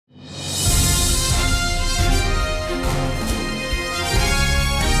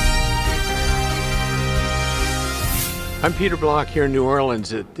I'm Peter Block here in New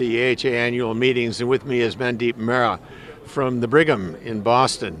Orleans at the AHA annual meetings, and with me is Mandeep Mehra from the Brigham in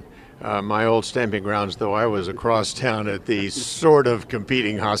Boston. My old stamping grounds, though I was across town at the sort of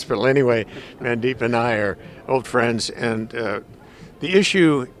competing hospital. Anyway, Mandeep and I are old friends, and the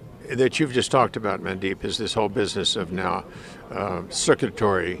issue that you've just talked about, Mandeep, is this whole business of now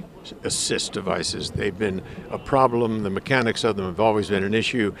circulatory assist devices. They've been a problem. The mechanics of them have always been an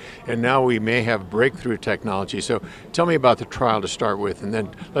issue, and now we may have breakthrough technology. So tell me about the trial to start with, and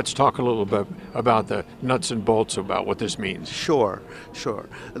then let's talk a little bit about the nuts and bolts about what this means. Sure.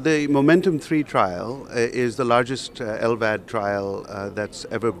 The MOMENTUM-3 trial is the largest LVAD trial that's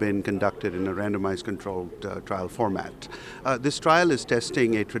ever been conducted in a randomized controlled trial format. This trial is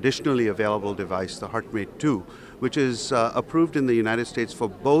testing a traditionally available device, the HeartMate II, which is approved in the United States for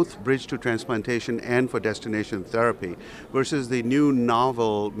both bridge to transplantation and for destination therapy, versus the new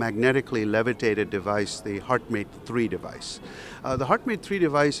novel magnetically levitated device, the HeartMate III device. The HeartMate III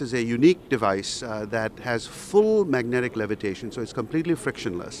device is a unique device that has full magnetic levitation, so it's completely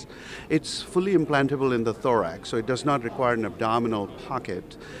frictionless. It's fully implantable in the thorax, so it does not require an abdominal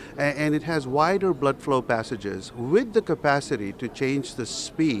pocket, and it has wider blood flow passages with the capacity to change the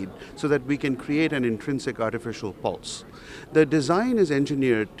speed so that we can create an intrinsic artificial pulse. The design is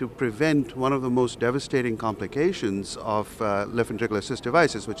engineered to prevent one of the most devastating complications of left ventricular assist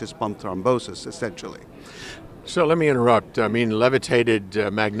devices, which is pump thrombosis, essentially. So let me interrupt. I mean, levitated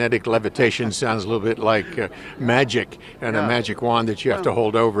magnetic levitation sounds a little bit like magic and a magic wand that you have to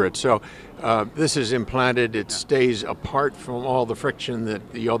hold over it. So this is implanted. It stays apart from all the friction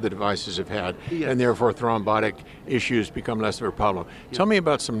that the other devices have had, and therefore thrombotic issues become less of a problem. Tell me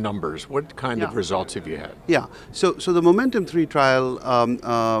about some numbers. What kind of results have you had? Yeah, so the MOMENTUM-3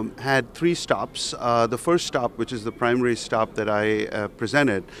 trial had 3 stops. The first stop, which is the primary stop that I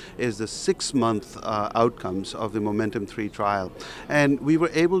presented, is the 6-month outcomes of the MOMENTUM-3 trial. And we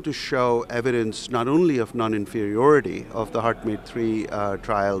were able to show evidence not only of non-inferiority of the HeartMate 3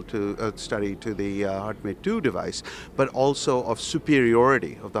 trial to study to the HeartMate II device, but also of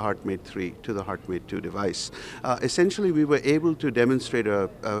superiority of the HeartMate 3 to the HeartMate II device. Essentially, we were able to demonstrate a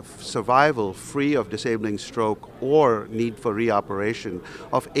survival free of disabling stroke or need for reoperation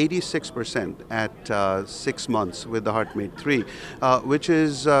of 86% at 6 months with the HeartMate 3, which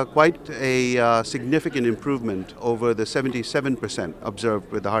is quite a significant improvement over the 77%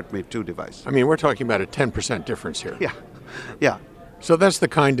 observed with the HeartMate II device. I mean, we're talking about a 10% difference here. Yeah. So that's the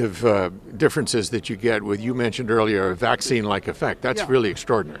kind of differences that you get with, you mentioned earlier, a vaccine-like effect. That's really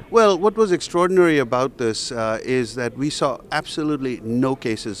extraordinary. Well, what was extraordinary about this is that we saw absolutely no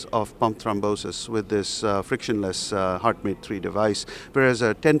cases of pump thrombosis with this frictionless HeartMate 3 device, whereas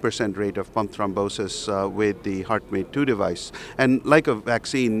a 10% rate of pump thrombosis with the HeartMate 2 device. And like a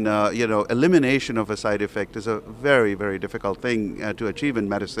vaccine, elimination of a side effect is a very, very difficult thing to achieve in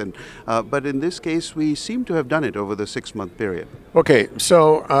medicine. But in this case, we seem to have done it over the 6-month period. Okay,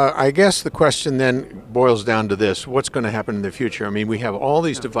 so I guess the question then boils down to this. What's going to happen in the future? I mean, we have all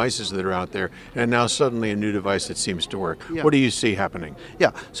these devices that are out there, and now suddenly a new device that seems to work. What do you see happening?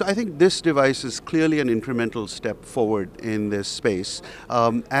 Yeah, so I think this device is clearly an incremental step forward in this space.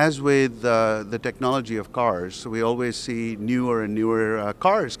 As with the technology of cars, we always see newer and newer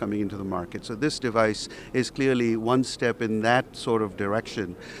cars coming into the market. So this device is clearly one step in that sort of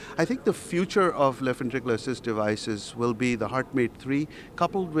direction. I think the future of left ventricular assist devices will be the HeartMate 3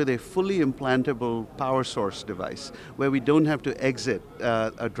 coupled with a fully implantable power source device where we don't have to exit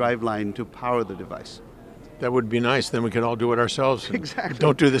a drive line to power the device. That would be nice. Then we can all do it ourselves. Exactly.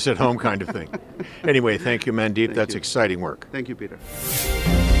 Don't do this at home kind of thing. Anyway, thank you, Mandeep. That's exciting work. Thank you, Peter.